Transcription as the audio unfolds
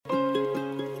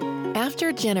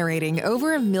After generating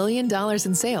over $1 million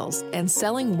in sales and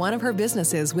selling one of her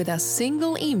businesses with a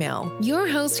single email, your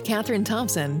host, Katherine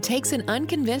Thompson, takes an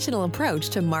unconventional approach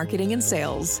to marketing and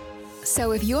sales.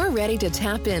 So if you're ready to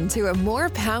tap into a more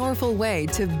powerful way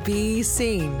to be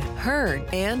seen,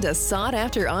 heard, and a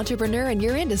sought-after entrepreneur in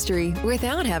your industry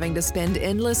without having to spend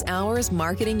endless hours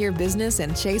marketing your business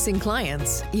and chasing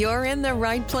clients, you're in the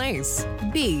right place.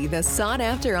 Be the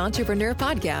Sought-After Entrepreneur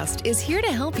podcast is here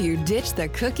to help you ditch the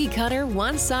cookie-cutter,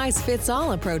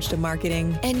 one-size-fits-all approach to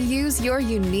marketing and use your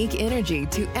unique energy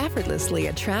to effortlessly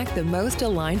attract the most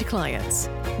aligned clients.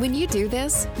 When you do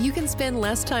this, you can spend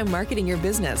less time marketing your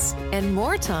business and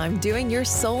more time doing your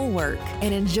soul work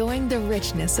and enjoying the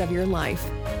richness of your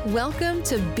life. Welcome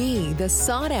to Be the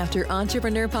Sought After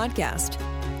Entrepreneur podcast.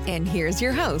 And here's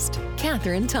your host,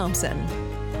 Katherine Thompson.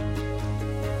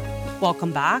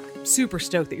 Welcome back. Super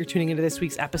stoked that you're tuning into this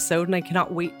week's episode, and I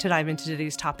cannot wait to dive into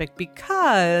today's topic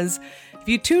because if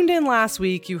you tuned in last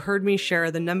week, you heard me share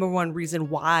the number one reason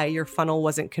why your funnel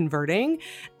wasn't converting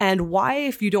and why,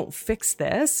 if you don't fix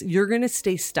this, you're going to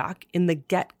stay stuck in the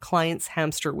get clients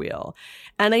hamster wheel.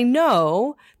 And I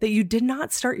know that you did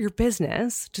not start your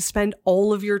business to spend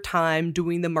all of your time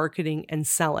doing the marketing and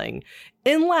selling,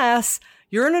 unless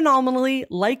you're an anomaly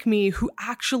like me who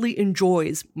actually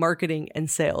enjoys marketing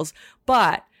and sales.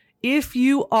 But if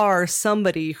you are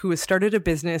somebody who has started a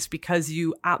business because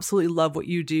you absolutely love what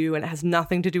you do and it has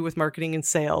nothing to do with marketing and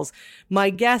sales,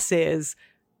 my guess is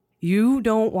you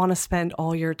don't want to spend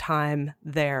all your time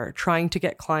there trying to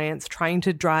get clients, trying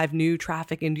to drive new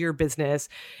traffic into your business.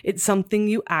 It's something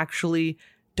you actually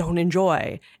don't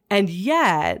enjoy. And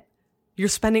yet you're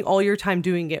spending all your time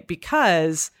doing it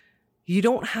because you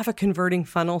don't have a converting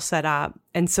funnel set up.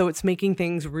 And so it's making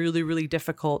things really, really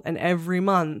difficult. And every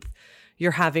month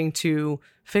you're having to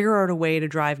figure out a way to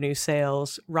drive new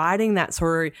sales, riding that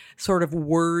sort of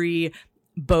worry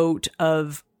boat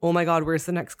of, oh my God, where's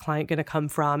the next client going to come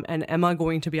from? And am I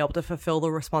going to be able to fulfill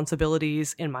the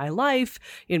responsibilities in my life,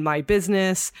 in my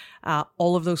business,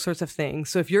 all of those sorts of things.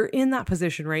 So if you're in that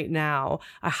position right now,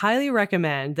 I highly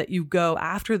recommend that you go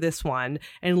after this one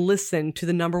and listen to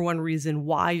the number one reason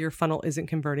why your funnel isn't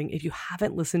converting if you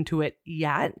haven't listened to it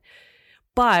yet.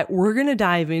 But we're going to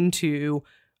dive into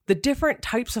the different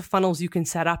types of funnels you can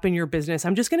set up in your business.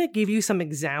 I'm just going to give you some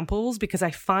examples because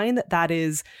I find that that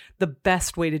is the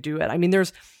best way to do it. I mean,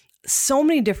 there's so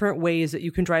many different ways that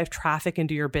you can drive traffic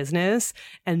into your business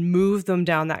and move them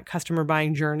down that customer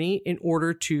buying journey in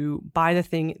order to buy the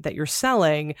thing that you're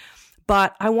selling.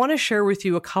 But I want to share with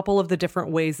you a couple of the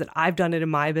different ways that I've done it in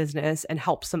my business and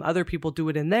help some other people do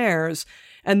it in theirs.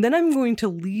 And then I'm going to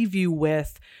leave you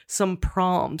with some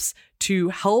prompts to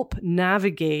help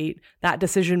navigate that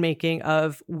decision-making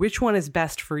of which one is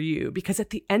best for you. Because at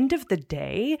the end of the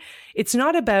day, it's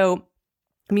not about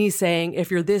me saying,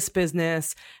 if you're this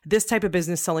business, this type of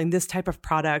business selling this type of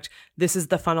product, this is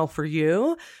the funnel for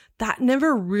you. That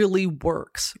never really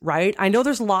works, right? I know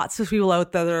there's lots of people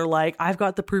out there that are like, I've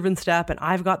got the proven step and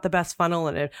I've got the best funnel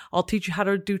and I'll teach you how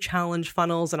to do challenge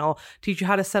funnels and I'll teach you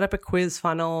how to set up a quiz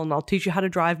funnel and I'll teach you how to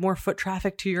drive more foot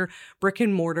traffic to your brick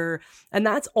and mortar. And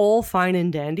that's all fine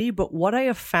and dandy. But what I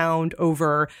have found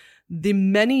over the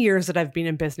many years that I've been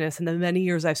in business and the many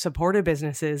years I've supported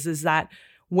businesses is that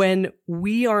when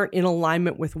we aren't in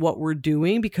alignment with what we're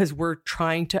doing because we're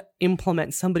trying to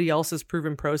implement somebody else's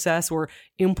proven process or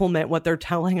implement what they're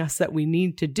telling us that we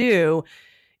need to do,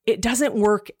 it doesn't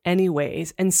work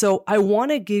anyways. And so I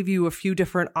want to give you a few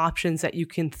different options that you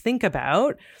can think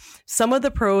about, some of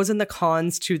the pros and the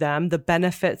cons to them, the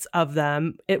benefits of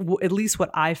them, at least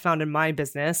what I found in my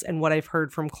business and what I've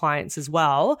heard from clients as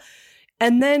well.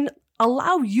 And then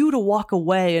allow you to walk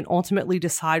away and ultimately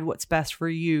decide what's best for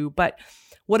you. But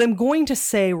what I'm going to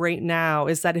say right now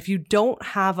is that if you don't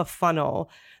have a funnel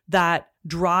that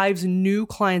drives new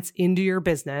clients into your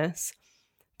business,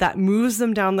 that moves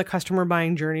them down the customer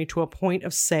buying journey to a point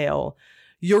of sale,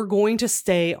 you're going to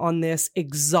stay on this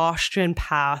exhaustion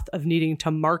path of needing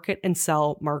to market and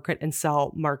sell, market and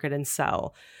sell, market and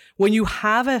sell. When you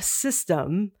have a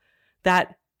system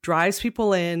that drives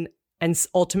people in and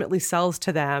ultimately sells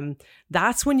to them,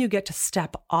 that's when you get to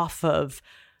step off of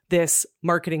this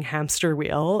marketing hamster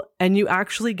wheel and you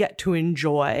actually get to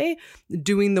enjoy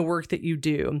doing the work that you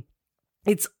do.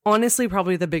 It's honestly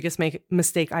probably the biggest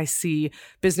mistake I see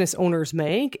business owners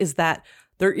make is that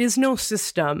there is no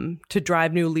system to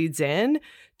drive new leads in,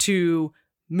 to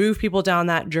move people down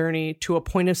that journey to a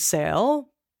point of sale.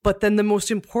 But then the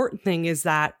most important thing is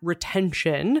that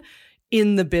retention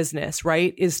in the business,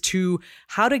 right? Is to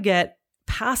how to get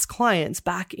past clients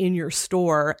back in your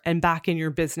store and back in your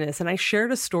business. And I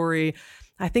shared a story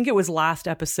I think it was last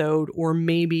episode or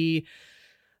maybe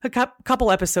a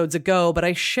couple episodes ago, but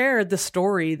I shared the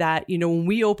story that, when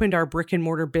we opened our brick and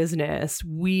mortar business,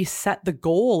 we set the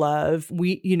goal of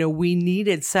we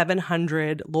needed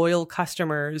 700 loyal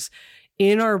customers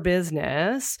in our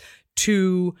business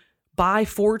to buy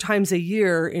 4 times a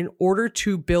year in order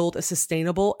to build a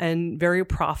sustainable and very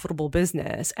profitable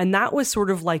business. And that was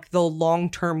sort of like the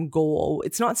long-term goal.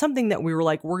 It's not something that we were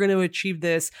like, we're going to achieve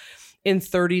this in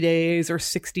 30 days or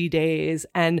 60 days,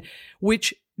 and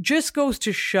which just goes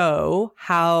to show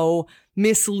how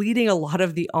misleading a lot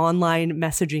of the online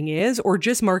messaging is, or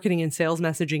just marketing and sales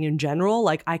messaging in general.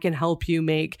 Like, I can help you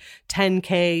make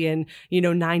 10K in,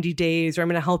 90 days, or I'm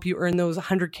going to help you earn those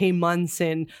 100K months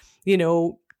in,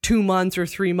 2 months or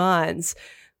 3 months.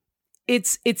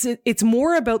 It's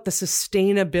more about the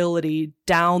sustainability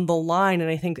down the line. And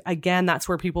I think, again, that's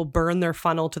where people burn their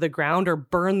funnel to the ground or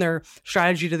burn their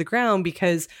strategy to the ground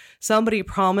because somebody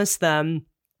promised them,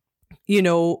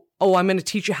 oh, I'm going to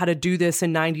teach you how to do this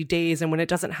in 90 days. And when it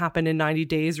doesn't happen in 90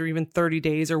 days or even 30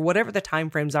 days or whatever the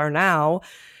timeframes are now,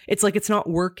 it's like, it's not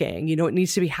working. It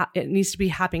needs to be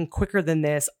happening quicker than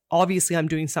this. Obviously, I'm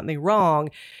doing something wrong.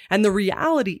 And the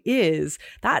reality is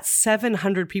that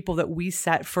 700 people that we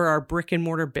set for our brick and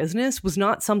mortar business was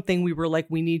not something we were like,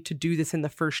 we need to do this in the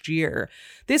first year.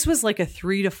 This was like a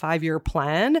 3 to 5 year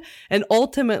plan, and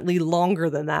ultimately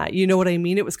longer than that. You know what I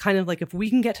mean? It was kind of like, if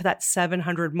we can get to that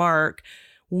 700 mark,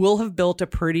 we'll have built a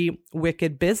pretty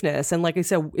wicked business. And like I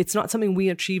said, it's not something we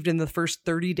achieved in the first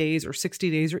 30 days or 60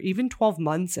 days or even 12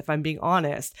 months, if I'm being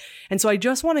honest. And so I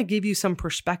just want to give you some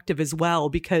perspective as well,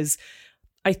 because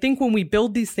I think when we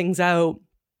build these things out,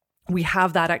 we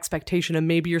have that expectation, and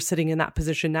maybe you're sitting in that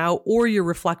position now, or you're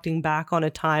reflecting back on a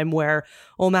time where,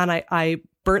 oh man, I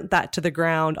burnt that to the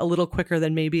ground a little quicker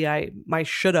than maybe I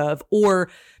should have, or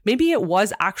maybe it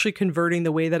was actually converting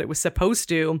the way that it was supposed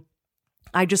to.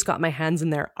 I just got my hands in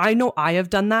there. I know I have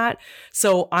done that.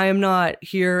 So I am not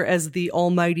here as the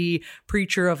almighty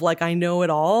preacher of like, I know it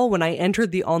all. When I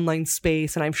entered the online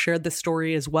space, and I've shared this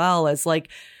story as well, as like,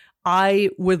 I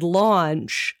would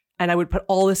launch and I would put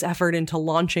all this effort into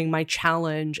launching my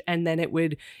challenge, and then it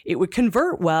would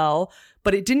convert well,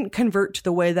 but it didn't convert to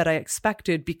the way that I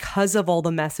expected because of all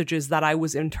the messages that I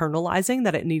was internalizing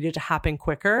that it needed to happen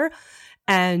quicker.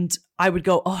 And I would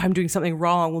go, oh, I'm doing something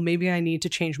wrong. Well, maybe I need to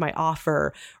change my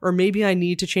offer, or maybe I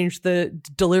need to change the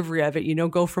delivery of it,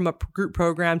 go from a group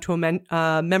program to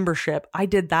a membership. I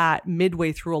did that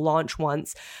midway through a launch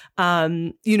once.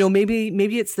 Maybe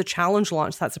it's the challenge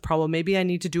launch that's a problem. Maybe I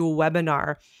need to do a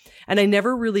webinar. And I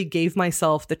never really gave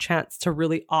myself the chance to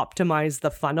really optimize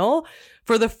the funnel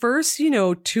for the first,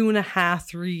 2.5,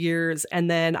 3 years.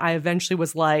 And then I eventually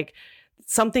was like,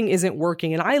 something isn't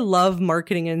working. And I love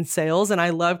marketing and sales, and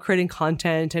I love creating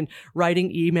content and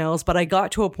writing emails. But I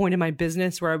got to a point in my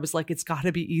business where I was like, it's got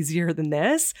to be easier than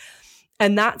this.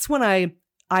 And that's when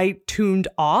I tuned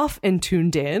off and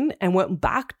tuned in and went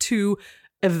back to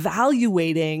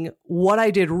evaluating what I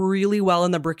did really well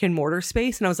in the brick and mortar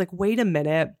space. And I was like, wait a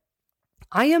minute,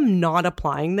 I am not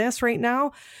applying this right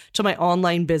now to my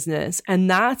online business. And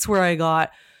that's where I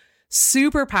got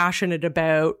super passionate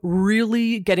about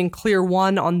really getting clear,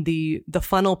 one, on the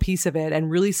funnel piece of it, and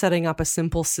really setting up a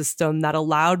simple system that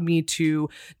allowed me to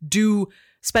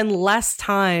spend less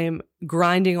time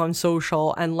grinding on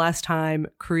social and less time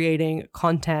creating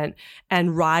content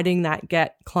and riding that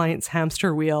get clients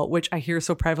hamster wheel, which I hear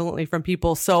so prevalently from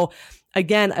people. So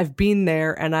again, I've been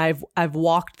there and I've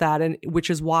walked that, and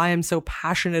which is why I'm so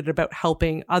passionate about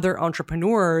helping other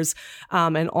entrepreneurs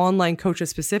and online coaches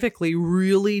specifically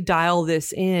really dial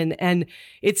this in. And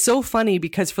it's so funny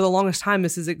because for the longest time,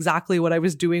 this is exactly what I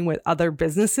was doing with other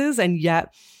businesses, and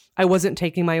yet I wasn't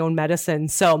taking my own medicine.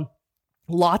 So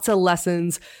lots of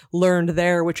lessons learned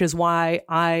there, which is why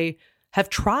I have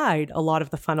tried a lot of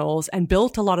the funnels and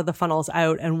built a lot of the funnels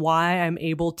out, and why I'm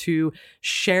able to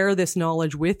share this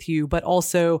knowledge with you. But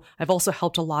also, I've also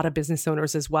helped a lot of business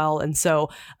owners as well. And so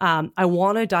I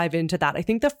want to dive into that. I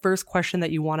think the first question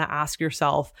that you want to ask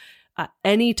yourself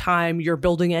anytime you're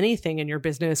building anything in your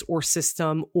business or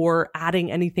system or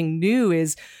adding anything new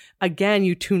is, again,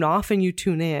 you tune off and you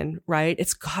tune in, right?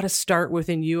 It's got to start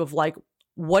within you of like,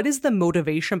 what is the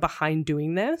motivation behind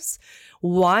doing this?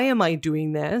 Why am I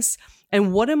doing this?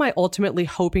 And what am I ultimately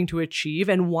hoping to achieve?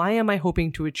 And why am I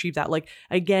hoping to achieve that? Like,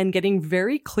 again, getting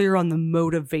very clear on the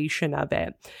motivation of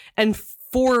it. And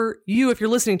for you, if you're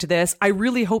listening to this, I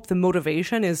really hope the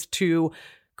motivation is to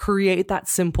create that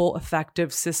simple,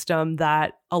 effective system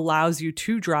that allows you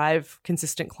to drive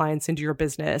consistent clients into your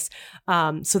business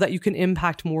so that you can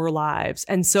impact more lives.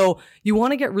 And so you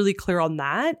want to get really clear on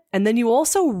that. And then you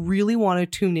also really want to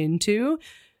tune into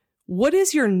what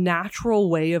is your natural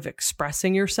way of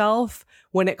expressing yourself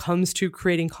when it comes to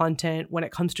creating content, when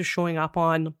it comes to showing up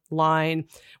online,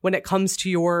 when it comes to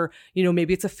your,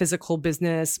 maybe it's a physical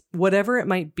business, whatever it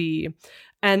might be.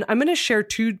 And I'm going to share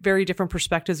two very different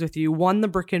perspectives with you. One, the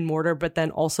brick and mortar, but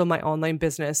then also my online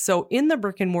business. So in the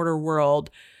brick and mortar world,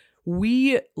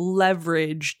 we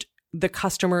leveraged the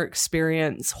customer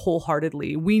experience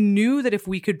wholeheartedly. We knew that if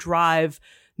we could drive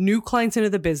new clients into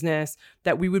the business,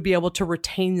 that we would be able to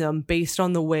retain them based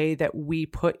on the way that we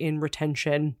put in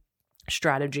retention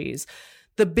strategies.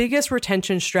 The biggest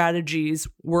retention strategies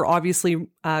were obviously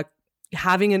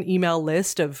having an email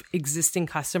list of existing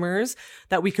customers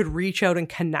that we could reach out and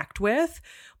connect with,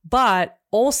 but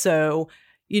also,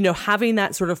 having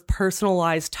that sort of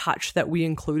personalized touch that we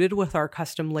included with our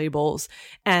custom labels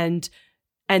and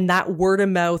that word of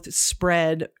mouth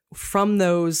spread from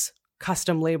those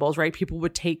custom labels, right? People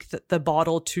would take the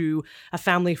bottle to a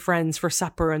family friends for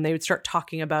supper and they would start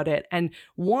talking about it. And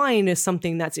wine is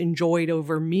something that's enjoyed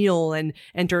over meal and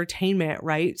entertainment,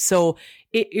 right? So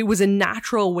it was a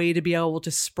natural way to be able to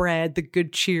spread the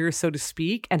good cheer, so to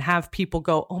speak, and have people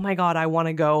go, oh my God, I want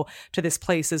to go to this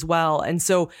place as well. And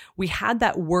so we had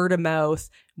that word of mouth,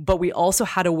 but we also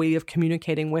had a way of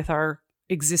communicating with our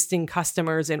existing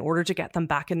customers in order to get them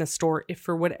back in the store if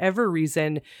for whatever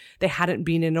reason they hadn't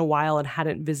been in a while and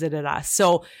hadn't visited us.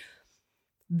 So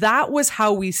that was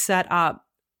how we set up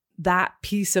that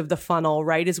piece of the funnel,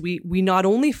 right? Is we not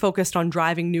only focused on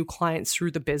driving new clients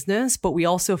through the business, but we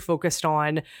also focused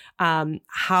on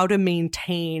how to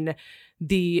maintain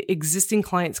the existing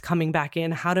clients coming back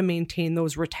in, how to maintain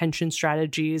those retention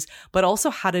strategies, but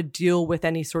also how to deal with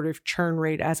any sort of churn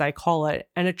rate, as I call it.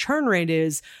 And a churn rate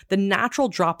is the natural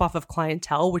drop off of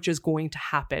clientele, which is going to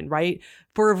happen, right?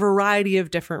 For a variety of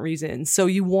different reasons. So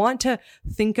you want to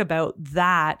think about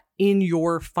that in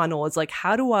your funnel. It's like,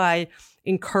 how do I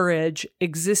encourage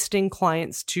existing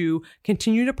clients to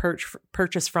continue to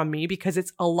purchase from me? Because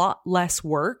it's a lot less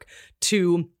work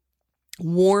to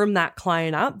warm that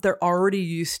client up. They're already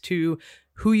used to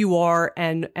who you are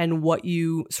and what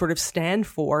you sort of stand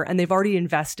for, and they've already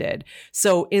invested.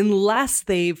 So unless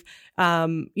they've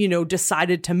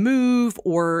decided to move,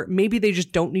 or maybe they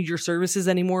just don't need your services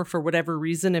anymore for whatever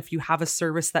reason, if you have a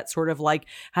service that sort of like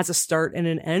has a start and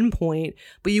an end point,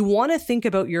 but you want to think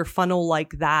about your funnel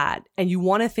like that, and you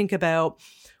want to think about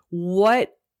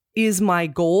what is my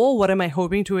goal? What am I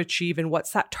hoping to achieve? And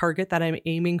what's that target that I'm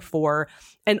aiming for?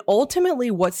 And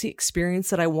ultimately, what's the experience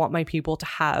that I want my people to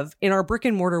have? In our brick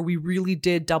and mortar, we really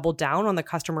did double down on the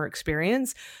customer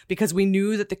experience because we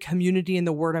knew that the community and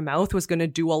the word of mouth was going to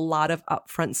do a lot of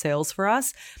upfront sales for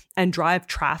us and drive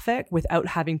traffic without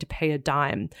having to pay a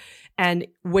dime. And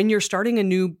when you're starting a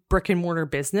new brick and mortar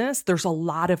business, there's a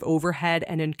lot of overhead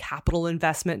and in capital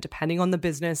investment, depending on the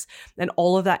business, and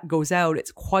all of that goes out.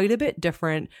 It's quite a bit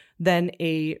different than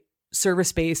a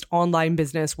service-based online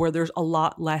business where there's a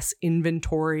lot less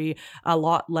inventory, a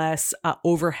lot less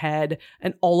overhead,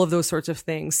 and all of those sorts of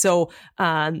things. So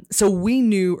we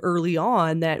knew early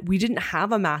on that we didn't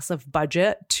have a massive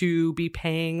budget to be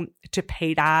paying to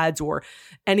paid ads or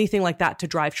anything like that to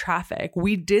drive traffic.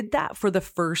 We did that for the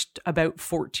first about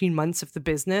 14 months of the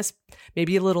business,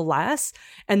 maybe a little less.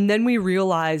 And then we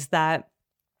realized that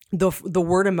the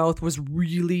word of mouth was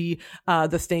really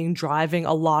the thing driving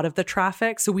a lot of the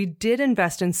traffic. So we did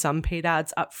invest in some paid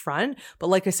ads up front, but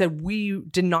like I said, we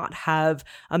did not have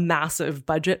a massive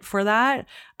budget for that.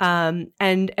 And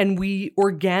we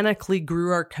organically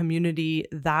grew our community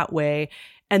that way.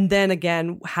 And then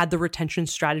again, had the retention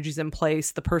strategies in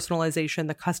place, the personalization,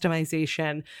 the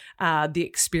customization, the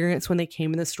experience when they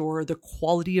came in the store, the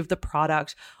quality of the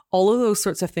product. All of those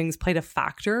sorts of things played a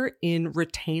factor in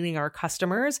retaining our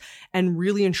customers and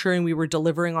really ensuring we were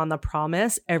delivering on the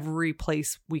promise every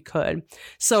place we could.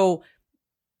 So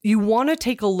you want to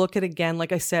take a look at, again,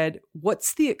 like I said,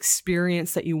 what's the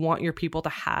experience that you want your people to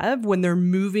have when they're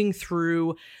moving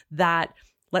through that,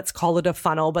 let's call it a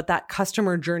funnel, but that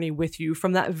customer journey with you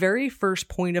from that very first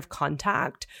point of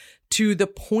contact to the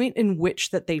point in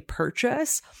which that they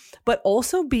purchase, but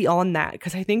also beyond that.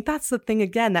 Because I think that's the thing,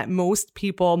 again, that most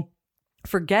people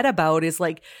forget about is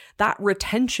like that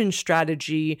retention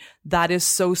strategy that is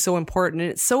so important.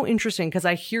 And it's so interesting because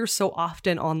I hear so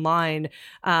often online,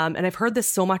 and I've heard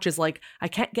this so much, is like, I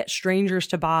can't get strangers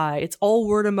to buy. It's all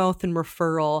word of mouth and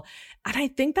referral. And I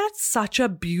think that's such a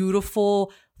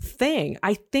beautiful thing.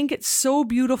 I think it's so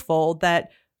beautiful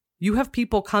that you have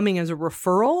people coming as a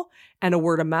referral and a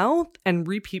word of mouth and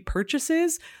repeat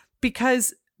purchases,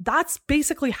 because that's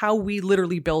basically how we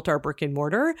literally built our brick and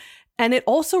mortar. And it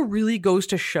also really goes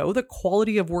to show the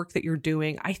quality of work that you're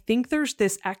doing. I think there's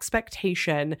this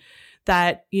expectation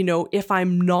that, if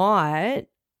I'm not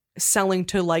selling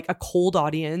to like a cold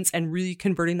audience and really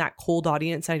converting that cold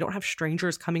audience, and I don't have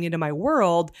strangers coming into my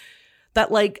world,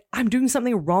 that like I'm doing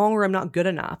something wrong or I'm not good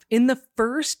enough. In the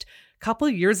first couple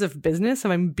of years of business,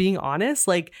 if I'm being honest,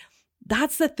 like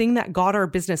that's the thing that got our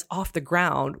business off the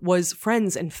ground was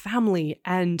friends and family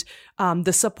and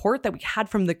the support that we had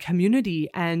from the community.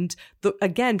 And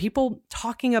again, people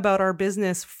talking about our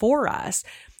business for us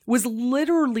was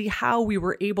literally how we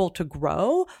were able to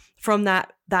grow from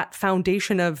that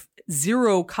foundation of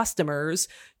 0 customers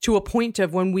to a point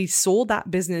of when we sold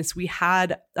that business, we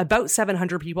had about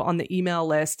 700 people on the email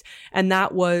list. And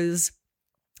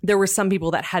there were some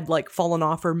people that had like fallen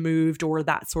off or moved or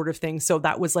that sort of thing. So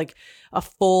that was like a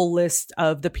full list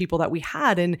of the people that we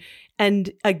had.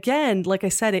 And again, like I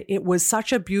said, it was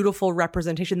such a beautiful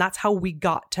representation. That's how we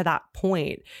got to that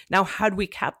point. Now, had we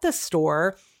kept the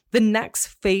store, the next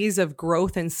phase of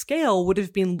growth and scale would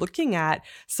have been looking at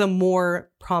some more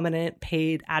prominent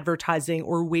paid advertising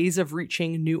or ways of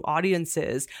reaching new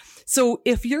audiences. So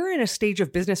if you're in a stage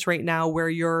of business right now where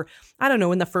you're, I don't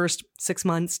know, in the first 6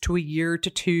 months to a year to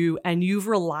 2, and you've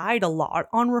relied a lot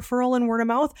on referral and word of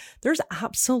mouth, there's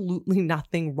absolutely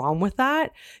nothing wrong with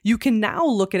that. You can now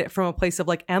look at it from a place of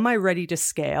like, am I ready to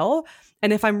scale?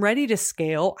 And if I'm ready to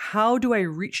scale, how do I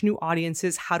reach new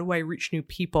audiences? How do I reach new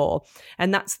people?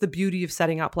 And that's the beauty of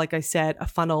setting up, like I said, a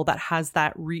funnel that has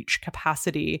that reach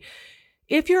capacity.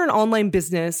 If you're an online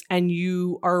business and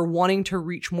you are wanting to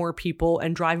reach more people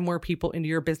and drive more people into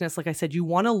your business, like I said, you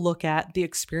want to look at the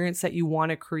experience that you want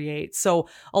to create. So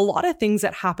a lot of things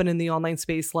that happen in the online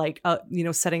space, like,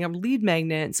 setting up lead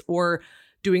magnets or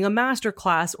doing a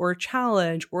masterclass or a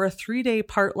challenge or a 3-day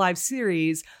part live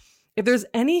series. If there's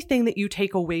anything that you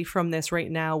take away from this right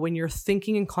now, when you're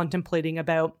thinking and contemplating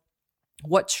about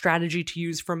what strategy to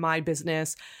use for my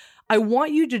business, I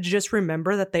want you to just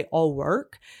remember that they all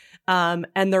work. And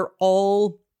they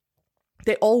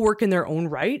all work in their own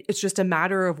right. It's just a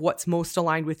matter of what's most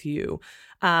aligned with you,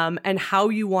 and how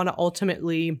you want to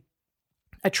ultimately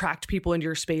attract people into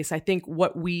your space. I think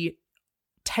what we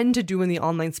tend to do in the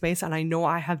online space, and I know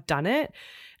I have done it,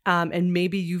 and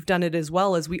maybe you've done it as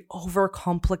well, is we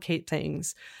overcomplicate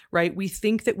things, right? We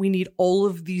think that we need all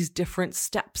of these different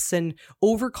steps and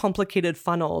overcomplicated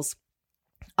funnels,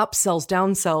 upsells,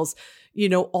 downsells,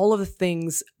 all of the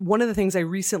things. One of the things I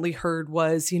recently heard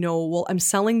was, well, I'm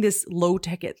selling this low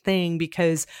ticket thing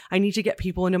because I need to get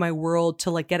people into my world to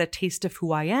like get a taste of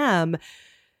who I am.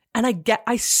 And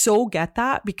I so get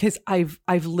that, because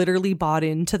I've literally bought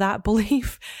into that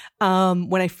belief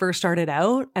when I first started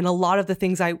out. And a lot of the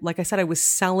things like I said, I was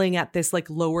selling at this like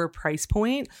lower price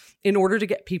point in order to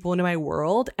get people into my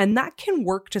world. And that can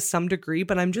work to some degree,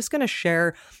 but I'm just going to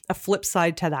share a flip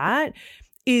side to that.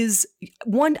 Is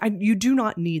one, you do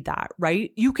not need that,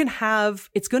 right? You can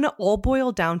it's going to all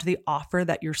boil down to the offer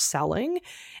that you're selling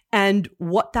and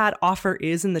what that offer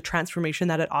is and the transformation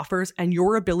that it offers and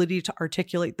your ability to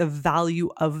articulate the value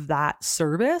of that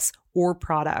service or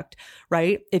product,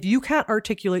 right? If you can't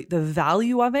articulate the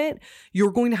value of it,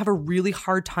 you're going to have a really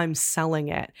hard time selling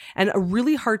it and a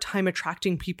really hard time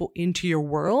attracting people into your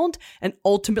world and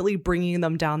ultimately bringing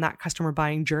them down that customer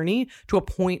buying journey to a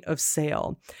point of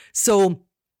sale. So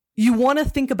you want to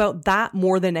think about that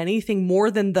more than anything, more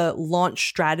than the launch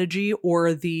strategy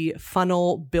or the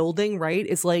funnel building, right?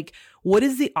 Is like, what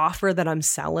is the offer that I'm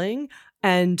selling?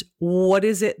 And what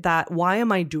is it why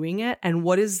am I doing it? And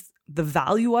what is the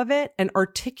value of it? And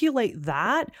articulate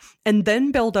that, and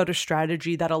then build out a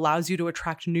strategy that allows you to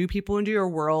attract new people into your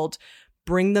world,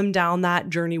 bring them down that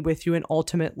journey with you, and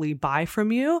ultimately buy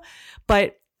from you.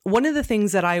 But one of the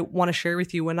things that I want to share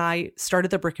with you, when I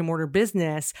started the brick and mortar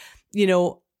business,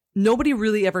 nobody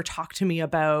really ever talked to me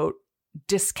about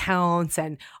discounts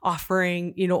and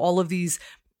offering, all of these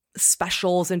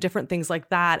specials and different things like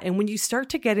that. And when you start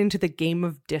to get into the game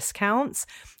of discounts,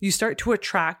 you start to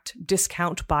attract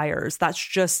discount buyers. That's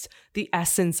just the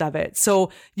essence of it.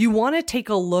 So you want to take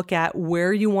a look at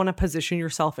where you want to position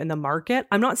yourself in the market.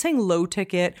 I'm not saying low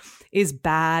ticket is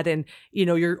bad and,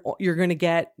 you're going to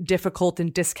get difficult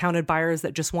and discounted buyers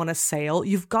that just want a sale.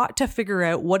 You've got to figure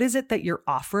out what is it that you're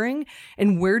offering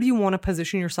and where do you want to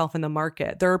position yourself in the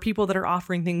market. There are people that are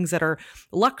offering things that are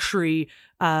luxury,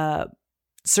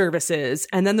 services.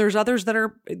 And then there's others that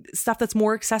are stuff that's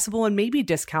more accessible and maybe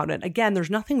discounted. Again, there's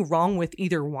nothing wrong with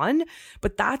either one,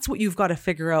 but that's what you've got to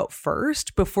figure out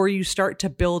first before you start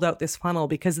to build out this funnel,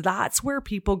 because that's where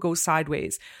people go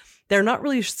sideways. They're not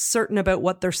really certain about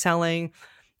what they're selling.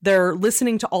 They're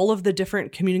listening to all of the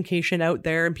different communication out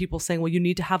there and people saying, well, you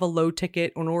need to have a low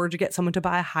ticket in order to get someone to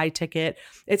buy a high ticket.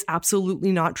 It's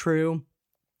absolutely not true.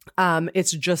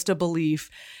 It's just a belief.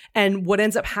 And what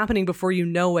ends up happening before you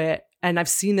know it, and I've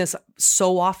seen this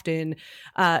so often,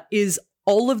 is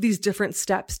all of these different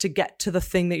steps to get to the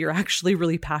thing that you're actually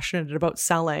really passionate about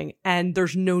selling. And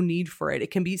there's no need for it. It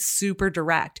can be super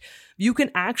direct. You can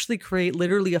actually create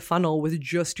literally a funnel with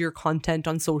just your content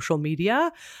on social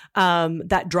media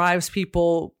that drives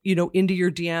people, into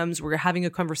your DMs where you're having a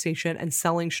conversation and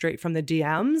selling straight from the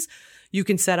DMs. You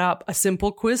can set up a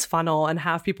simple quiz funnel and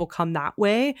have people come that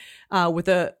way with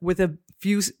a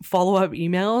few follow-up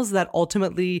emails that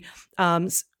ultimately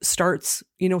starts,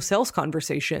 sales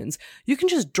conversations. You can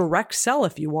just direct sell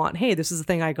if you want. Hey, this is the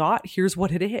thing I got. Here's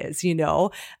what it is,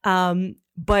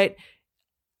 But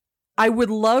I would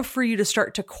love for you to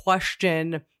start to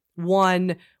question,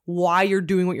 one, why you're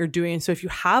doing what you're doing. So if you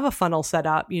have a funnel set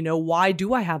up, why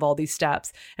do I have all these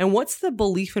steps? And what's the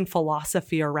belief and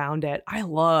philosophy around it? I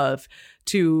love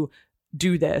to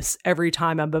do this every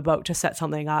time I'm about to set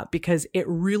something up because it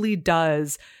really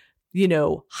does,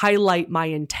 highlight my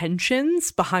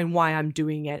intentions behind why I'm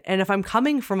doing it. And if I'm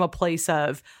coming from a place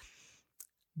of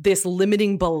this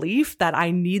limiting belief that I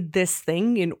need this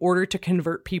thing in order to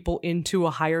convert people into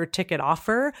a higher ticket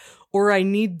offer, or I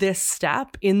need this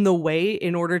step in the way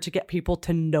in order to get people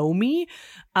to know me,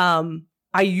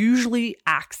 I usually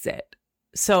axe it.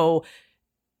 So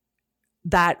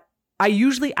that I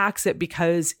usually axe it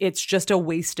because it's just a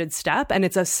wasted step, and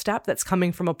it's a step that's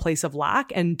coming from a place of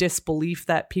lack and disbelief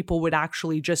that people would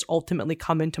actually just ultimately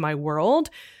come into my world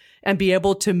and be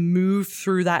able to move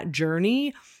through that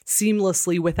journey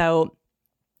seamlessly without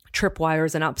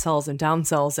tripwires and upsells and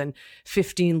downsells and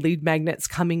 15 lead magnets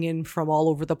coming in from all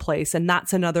over the place. And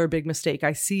that's another big mistake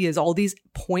I see is all these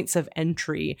points of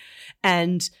entry.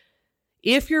 And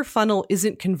if your funnel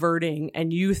isn't converting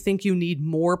and you think you need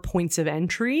more points of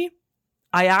entry,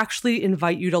 I actually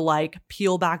invite you to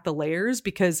peel back the layers,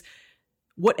 because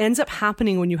what ends up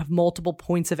happening when you have multiple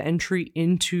points of entry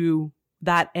into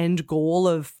that end goal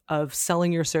of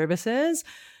selling your services,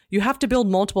 you have to build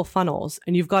multiple funnels,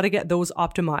 and you've got to get those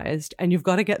optimized, and you've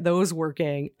got to get those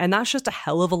working. And that's just a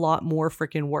hell of a lot more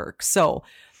freaking work. So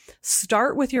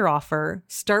start with your offer,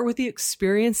 start with the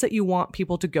experience that you want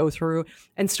people to go through,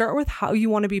 and start with how you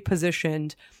want to be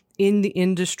positioned in the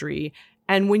industry.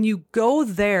 And when you go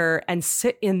there and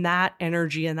sit in that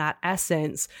energy and that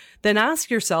essence, then ask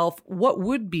yourself, what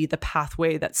would be the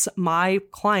pathway that my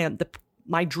client,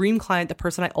 my dream client, the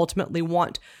person I ultimately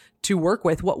want to work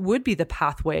with, what would be the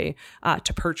pathway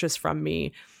to purchase from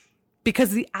me? Because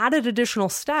the added additional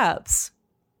steps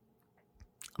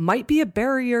might be a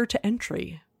barrier to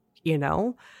entry,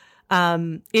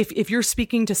 If you're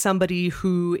speaking to somebody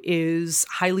who is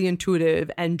highly intuitive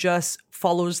and just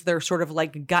follows their sort of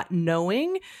gut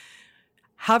knowing,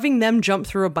 having them jump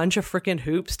through a bunch of freaking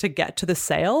hoops to get to the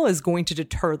sale is going to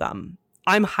deter them.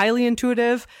 I'm highly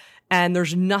intuitive, and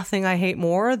there's nothing I hate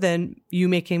more than you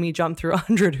making me jump through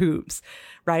 100 hoops,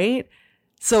 right?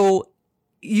 So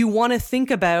you want to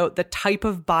think about the type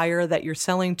of buyer that you're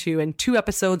selling to. And 2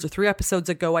 episodes or 3 episodes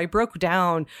ago, I broke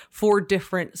down 4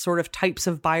 different sort of types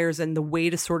of buyers and the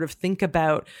way to sort of think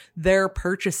about their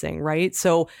purchasing, right?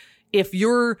 So if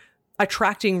you're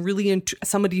attracting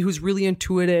somebody who's really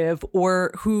intuitive,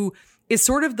 or who is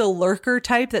sort of the lurker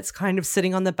type that's kind of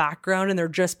sitting on the background and they're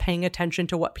just paying attention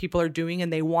to what people are doing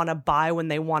and they want to buy when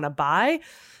they want to buy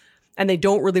and they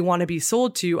don't really want to be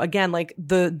sold to, again,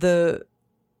 the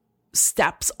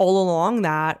steps all along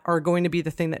that are going to be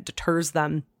the thing that deters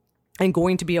them and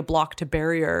going to be a block to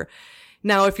barrier.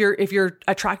 Now, if you're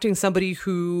attracting somebody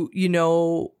who,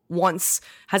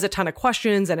 has a ton of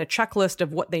questions and a checklist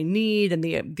of what they need and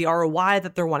the ROI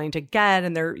that they're wanting to get,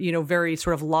 and they're, very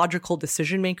sort of logical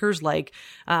decision makers, they're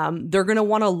going to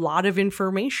want a lot of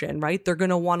information, right? They're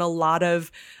going to want a lot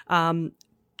of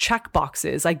check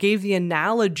boxes. I gave the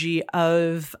analogy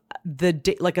of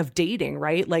of dating,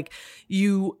 right?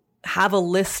 You have a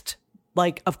list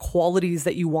of qualities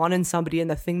that you want in somebody and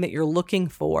the thing that you're looking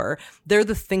for. They're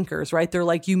the thinkers, right? They're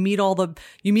you meet all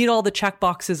the check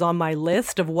boxes on my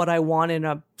list of what I want in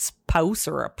a spouse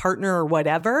or a partner or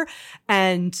whatever.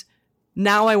 And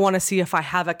now I want to see if I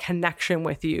have a connection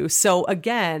with you. So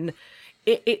again,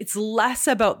 it's less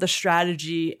about the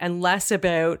strategy and less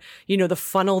about, the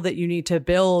funnel that you need to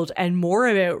build, and more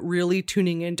about really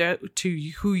tuning into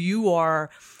who you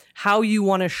are, how you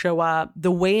want to show up,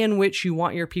 the way in which you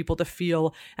want your people to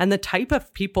feel, and the type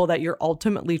of people that you're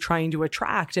ultimately trying to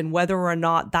attract, and whether or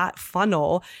not that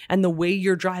funnel and the way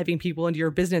you're driving people into your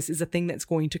business is a thing that's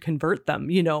going to convert them,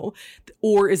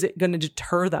 or is it going to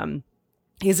deter them?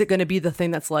 Is it going to be the thing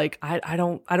that's I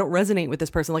don't resonate with this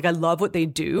person. I love what they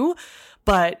do,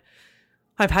 but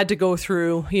I've had to go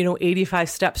through, 85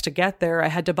 steps to get there. I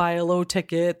had to buy a low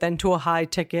ticket, then to a high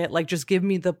ticket. Like, just give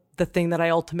me the thing that I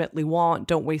ultimately want.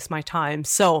 Don't waste my time.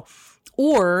 So,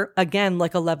 or again,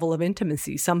 like a level of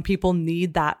intimacy. Some people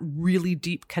need that really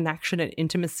deep connection and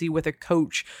intimacy with a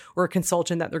coach or a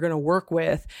consultant that they're going to work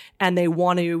with, and they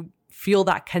want to feel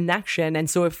that connection. And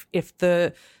so if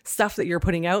the stuff that you're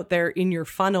putting out there in your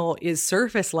funnel is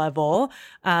surface level,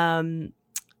 then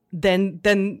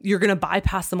you're going to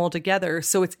bypass them altogether.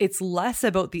 So it's less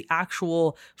about the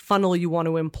actual funnel you want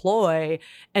to employ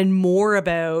and more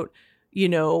about,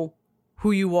 who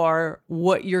you are,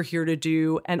 what you're here to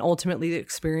do, and ultimately the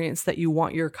experience that you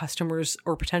want your customers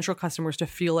or potential customers to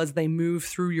feel as they move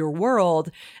through your world.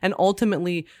 And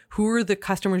ultimately, who are the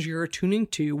customers you're attuning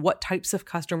to? What types of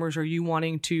customers are you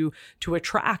wanting to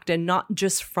attract? And not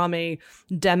just from a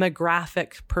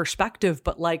demographic perspective,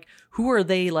 but like, who are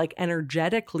they like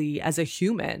energetically as a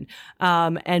human?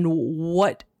 And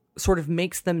what sort of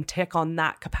makes them tick on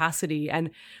that capacity? And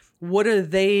what are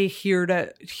they here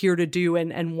to do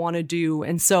and want to do?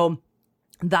 And so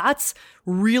that's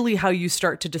really how you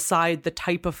start to decide the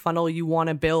type of funnel you want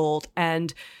to build.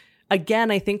 And again,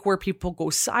 I think where people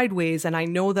go sideways, and I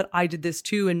know that I did this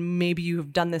too, and maybe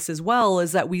you've done this as well,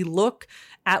 is that we look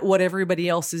at what everybody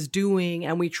else is doing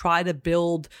and we try to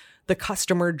build the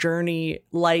customer journey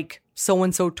like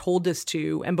so-and-so told us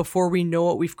to. And before we know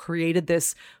it, we've created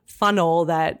this funnel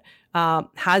that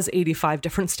has 85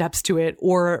 different steps to it,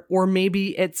 or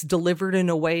maybe it's delivered in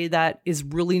a way that is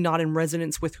really not in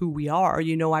resonance with who we are.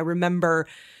 I remember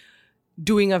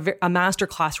doing a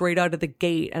masterclass right out of the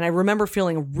gate, and I remember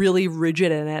feeling really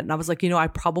rigid in it. And I was like, I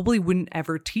probably wouldn't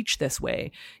ever teach this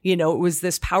way. It was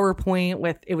this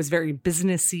PowerPoint it was very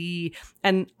businessy,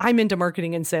 and I'm into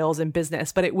marketing and sales and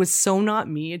business, but it was so not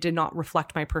me. It did not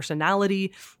reflect my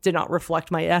personality, did not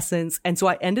reflect my essence. And so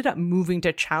I ended up moving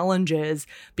to challenges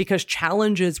because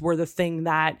challenges were the thing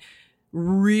that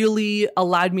really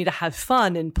allowed me to have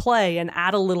fun and play and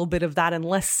add a little bit of that and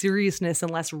less seriousness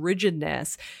and less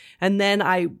rigidness. And then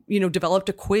I, developed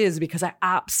a quiz because I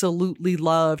absolutely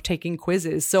love taking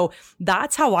quizzes. So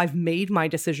that's how I've made my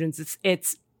decisions.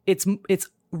 It's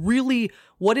really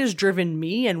what has driven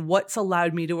me and what's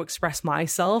allowed me to express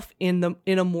myself in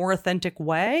a more authentic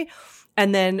way.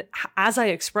 And then as I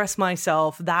express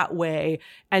myself that way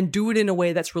and do it in a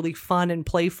way that's really fun and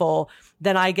playful,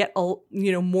 then I get,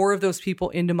 more of those people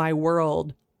into my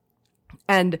world.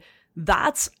 And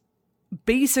that's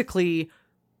basically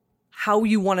how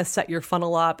you want to set your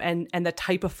funnel up and the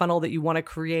type of funnel that you want to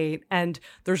create. And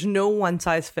there's no one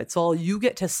size fits all. You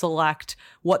get to select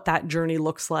what that journey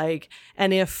looks like.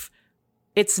 And if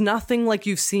it's nothing like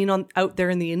you've seen out there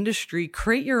in the industry,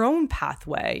 create your own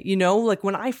pathway. Like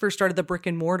when I first started the brick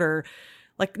and mortar,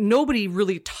 like nobody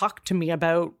really talked to me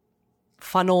about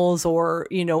funnels or,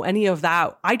 any of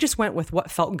that. I just went with what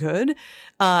felt good,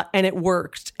 and it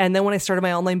worked. And then when I started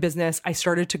my online business, I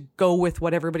started to go with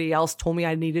what everybody else told me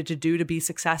I needed to do to be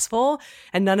successful.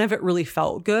 And none of it really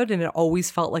felt good. And it always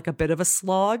felt like a bit of a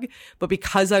slog. But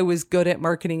because I was good at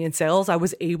marketing and sales, I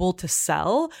was able to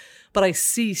sell. But I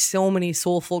see so many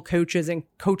soulful coaches and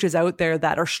coaches out there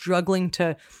that are struggling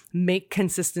to make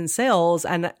consistent sales.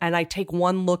 And I take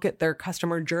one look at their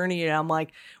customer journey and I'm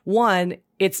like, one,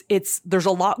 there's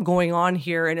a lot going on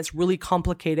here and it's really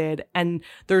complicated. And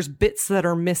there's bits that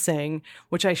are missing,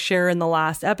 which I share in the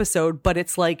last episode, but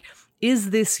it's like,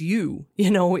 is this you?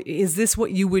 Is this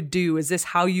what you would do? Is this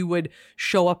how you would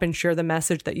show up and share the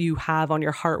message that you have on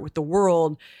your heart with the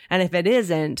world? And if it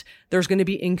isn't, there's going to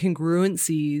be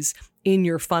incongruencies in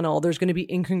your funnel. There's going to be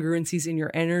incongruencies in your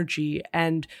energy,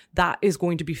 and that is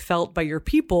going to be felt by your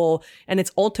people. And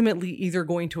it's ultimately either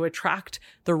going to attract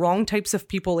the wrong types of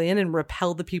people in and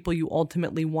repel the people you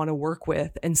ultimately want to work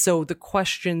with. And so the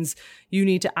questions you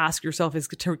need to ask yourself is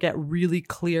to get really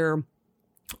clear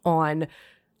on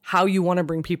how you want to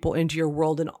bring people into your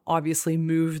world and obviously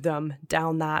move them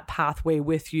down that pathway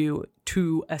with you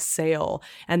to a sale.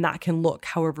 And that can look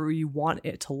however you want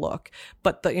it to look.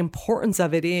 But the importance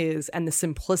of it is, and the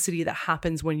simplicity that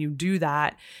happens when you do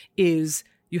that is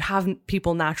you have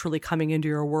people naturally coming into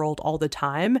your world all the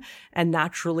time and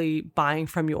naturally buying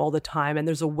from you all the time. And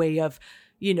there's a way of,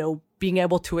 being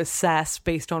able to assess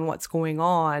based on what's going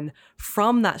on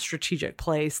from that strategic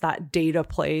place, that data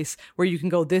place where you can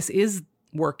go, this is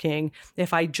working.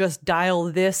 If I just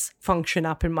dial this function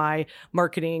up in my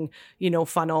marketing,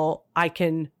 funnel, I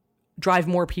can drive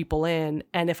more people in.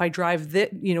 And if I drive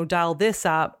dial this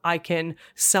up, I can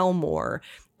sell more.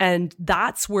 And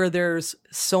that's where there's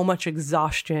so much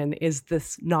exhaustion, is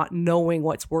this not knowing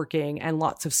what's working and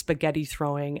lots of spaghetti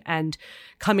throwing and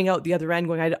coming out the other end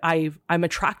going, I'm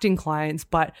attracting clients,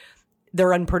 but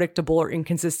they're unpredictable or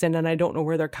inconsistent, and I don't know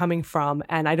where they're coming from.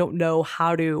 And I don't know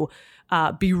how to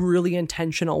be really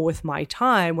intentional with my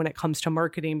time when it comes to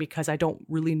marketing, because I don't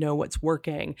really know what's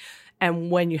working.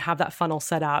 And when you have that funnel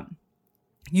set up,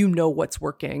 you know what's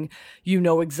working. You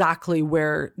know exactly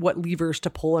what levers to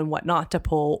pull and what not to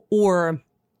pull, or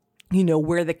you know,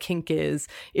 where the kink is.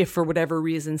 If for whatever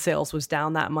reason sales was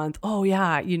down that month, oh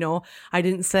yeah, you know, I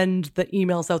didn't send the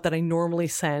emails out that I normally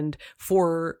send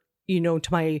for, you know,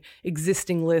 to my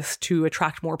existing list to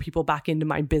attract more people back into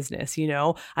my business. You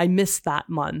know, I missed that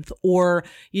month, or,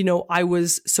 you know, I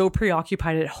was so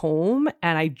preoccupied at home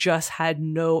and I just had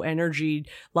no energy,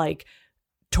 like,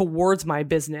 towards my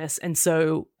business. And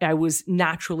so I was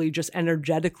naturally just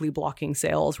energetically blocking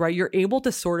sales, right? You're able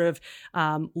to sort of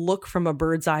look from a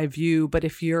bird's eye view, but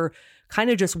if you're kind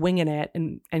of just winging it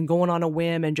and going on a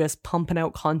whim and just pumping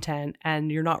out content, and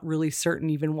you're not really certain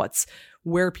even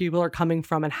where people are coming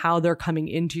from and how they're coming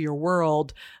into your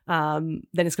world, then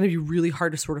it's going to be really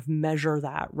hard to sort of measure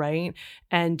that, right?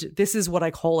 And this is what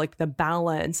I call like the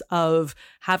balance of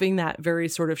having that very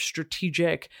sort of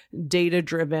strategic,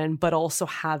 data-driven, but also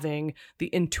having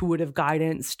the intuitive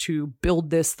guidance to build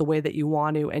this the way that you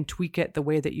want to and tweak it the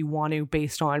way that you want to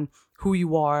based on who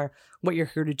you are, what you're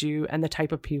here to do, and the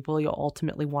type of people you'll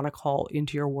ultimately want to call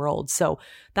into your world. So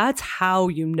that's how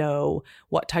you know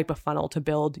what type of funnel to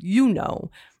build, you know,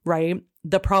 right?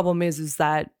 The problem is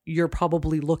that you're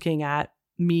probably looking at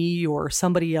me or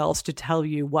somebody else to tell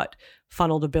you what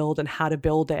funnel to build and how to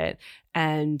build it.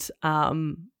 And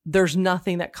there's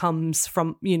nothing that comes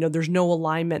from, you know, there's no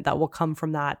alignment that will come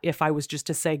from that. If I was just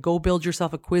to say, go build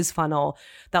yourself a quiz funnel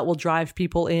that will drive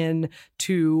people in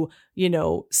to, you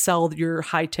know, sell your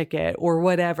high ticket or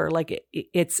whatever, like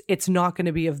it's not going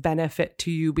to be of benefit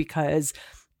to you because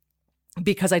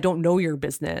I don't know your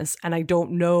business and I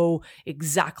don't know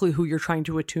exactly who you're trying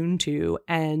to attune to.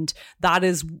 And that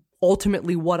is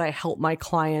ultimately what I help my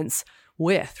clients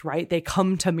with, right? They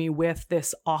come to me with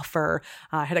this offer.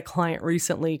 I had a client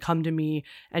recently come to me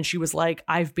and she was like,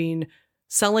 I've been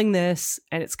selling this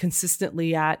and it's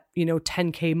consistently at, you know,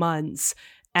 10K months.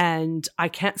 And I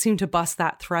can't seem to bust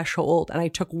that threshold. And I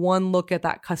took one look at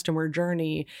that customer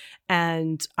journey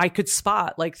and I could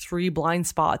spot like 3 blind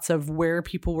spots of where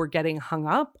people were getting hung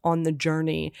up on the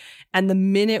journey. And the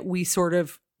minute we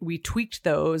tweaked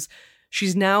those,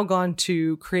 she's now gone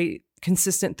to create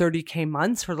consistent 30K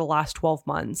months for the last 12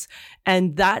 months.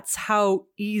 And that's how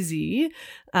easy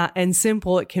and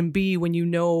simple it can be when you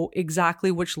know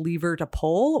exactly which lever to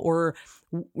pull, or,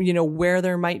 you know, where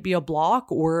there might be a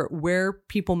block or where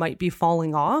people might be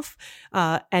falling off.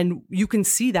 And you can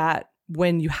see that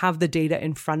when you have the data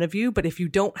in front of you. But if you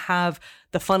don't have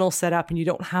the funnel set up and you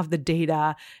don't have the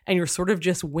data and you're sort of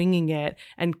just winging it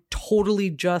and totally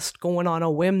just going on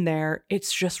a whim there,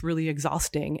 it's just really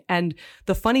exhausting. And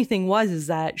the funny thing is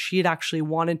that she had actually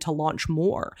wanted to launch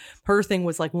more. Her thing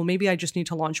was like, well, maybe I just need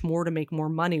to launch more to make more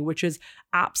money, which is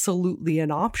absolutely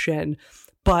an option.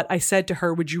 But I said to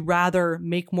her, would you rather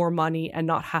make more money and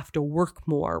not have to work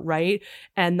more, right?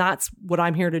 And that's what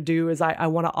I'm here to do is I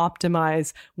want to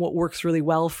optimize what works really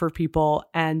well for people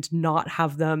and not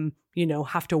have them, you know,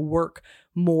 have to work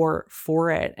more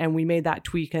for it. And we made that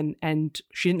tweak and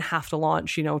she didn't have to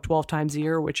launch, you know, 12 times a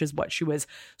year, which is what she was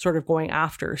sort of going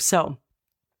after. So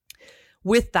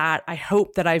with that, I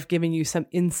hope that I've given you some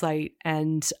insight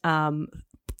and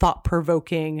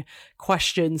thought-provoking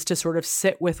questions to sort of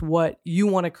sit with what you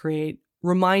want to create,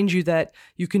 remind you that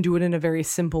you can do it in a very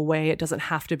simple way. It doesn't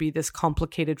have to be this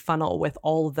complicated funnel with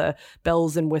all of the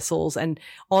bells and whistles. And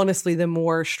honestly, the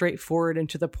more straightforward and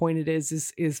to the point it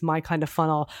is my kind of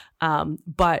funnel.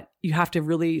 But you have to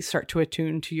really start to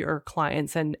attune to your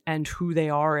clients and who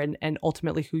they are and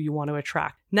ultimately who you want to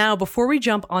attract. Now, before we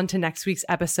jump on to next week's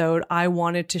episode, I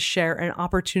wanted to share an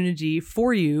opportunity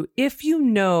for you. If you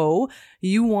know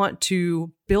you want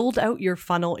to build out your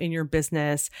funnel in your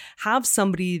business, have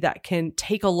somebody that can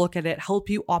take a look at it, help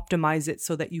you optimize it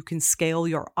so that you can scale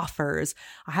your offers,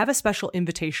 I have a special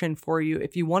invitation for you.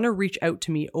 If you want to reach out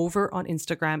to me over on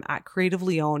Instagram at Creative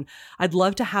Leone, I'd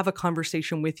love to have a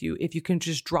conversation with you. If you can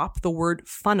just drop the word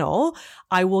funnel,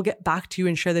 I will get back to you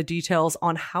and share the details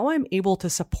on how I'm able to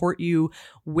support you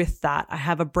with that. I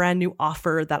have a brand new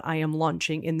offer that I am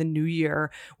launching in the new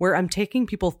year where I'm taking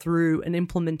people through an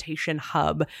implementation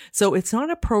hub. So it's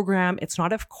not a program, it's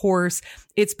not a course,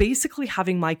 it's basically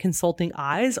having my consulting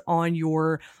eyes on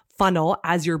your funnel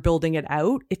as you're building it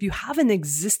out. If you have an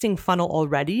existing funnel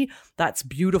already, that's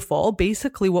beautiful.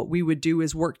 Basically, what we would do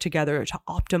is work together to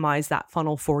optimize that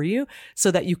funnel for you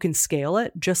so that you can scale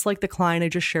it, just like the client I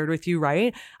just shared with you,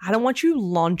 right? I don't want you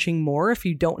launching more if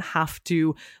you don't have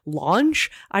to launch.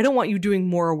 I don't want you doing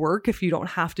more work if you don't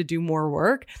have to do more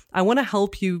work. I want to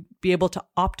help you be able to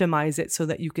optimize it so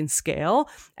that you can scale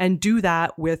and do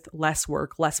that with less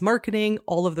work, less marketing,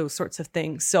 all of those sorts of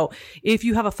things. So if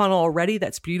you have a funnel already,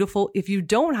 that's beautiful. If you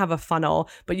don't have a funnel,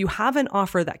 but you have an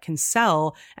offer that can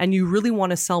sell and you really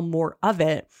want to sell more of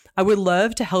it, I would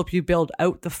love to help you build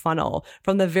out the funnel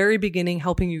from the very beginning,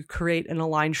 helping you create an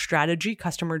aligned strategy,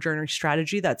 customer journey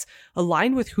strategy that's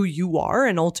aligned with who you are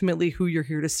and ultimately who you're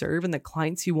here to serve and the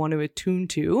clients you want to attune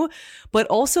to, but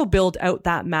also build out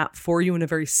that map for you in a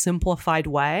very simplified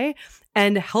way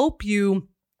and help you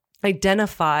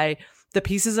identify the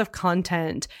pieces of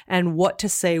content and what to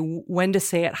say, when to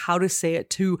say it, how to say it,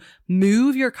 to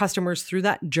move your customers through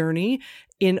that journey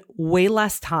in way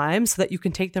less time so that you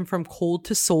can take them from cold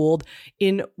to sold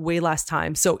in way less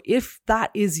time. So if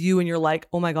that is you and you're like,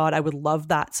 oh my God, I would love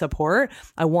that support.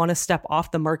 I want to step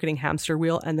off the marketing hamster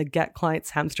wheel and the get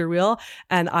clients hamster wheel.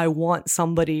 And I want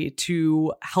somebody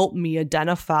to help me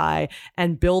identify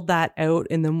and build that out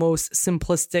in the most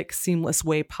simplistic, seamless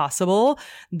way possible.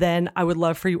 Then I would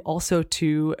love for you also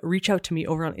to reach out to me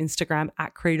over on Instagram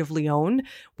at Creatively Owned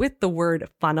with the word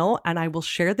funnel, and I will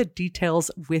share the details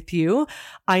with you.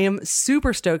 I am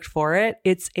super stoked for it.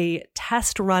 It's a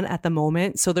test run at the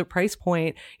moment, so the price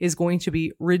point is going to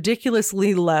be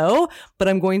ridiculously low, but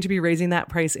I'm going to be raising that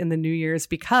price in the New Year's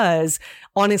because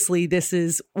honestly, this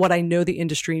is what I know the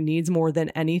industry needs more than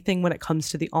anything when it comes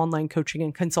to the online coaching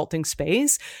and consulting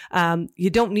space. You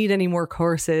don't need any more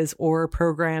courses or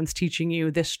programs teaching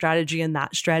you this strategy and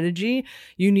that strategy.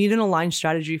 You need an aligned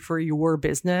strategy for your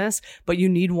business, but you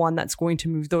need one that's going to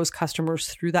move those customers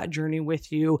through that journey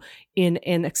with you in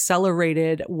an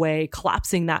accelerated way,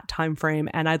 collapsing that time frame.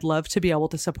 And I'd love to be able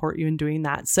to support you in doing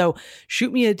that. So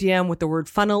shoot me a DM with the word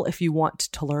funnel if you want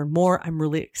to learn more. I'm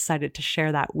really excited to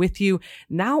share that with you.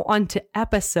 Now on to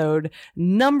episode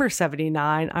number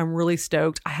 79. I'm really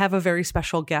stoked. I have a very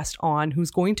special guest on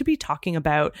who's going to be talking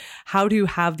about how to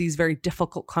have these very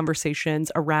difficult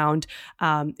conversations around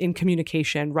in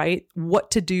communication, right? What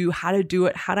to do, how to do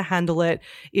it, how to handle it.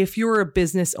 If you're a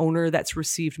business owner that's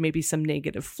received maybe some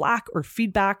negative flack or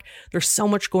feedback, there's so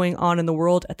much going on in the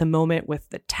world at the moment with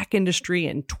the tech industry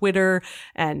and Twitter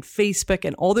and Facebook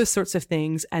and all those sorts of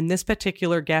things. And this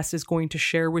particular guest is going to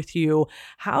share with you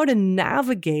how to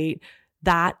navigate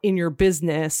that in your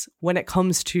business when it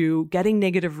comes to getting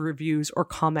negative reviews or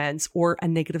comments or a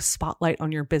negative spotlight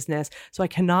on your business. So I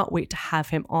cannot wait to have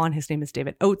him on. His name is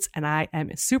David Oates, and I am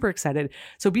super excited.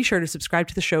 So be sure to subscribe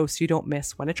to the show so you don't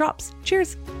miss when it drops.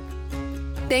 Cheers.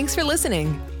 Thanks for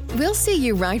listening. We'll see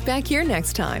you right back here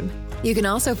next time. You can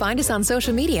also find us on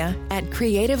social media at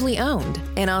Creatively Owned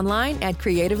and online at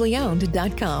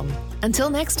creativellyowned.com. Until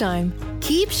next time,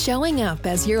 keep showing up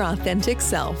as your authentic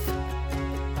self.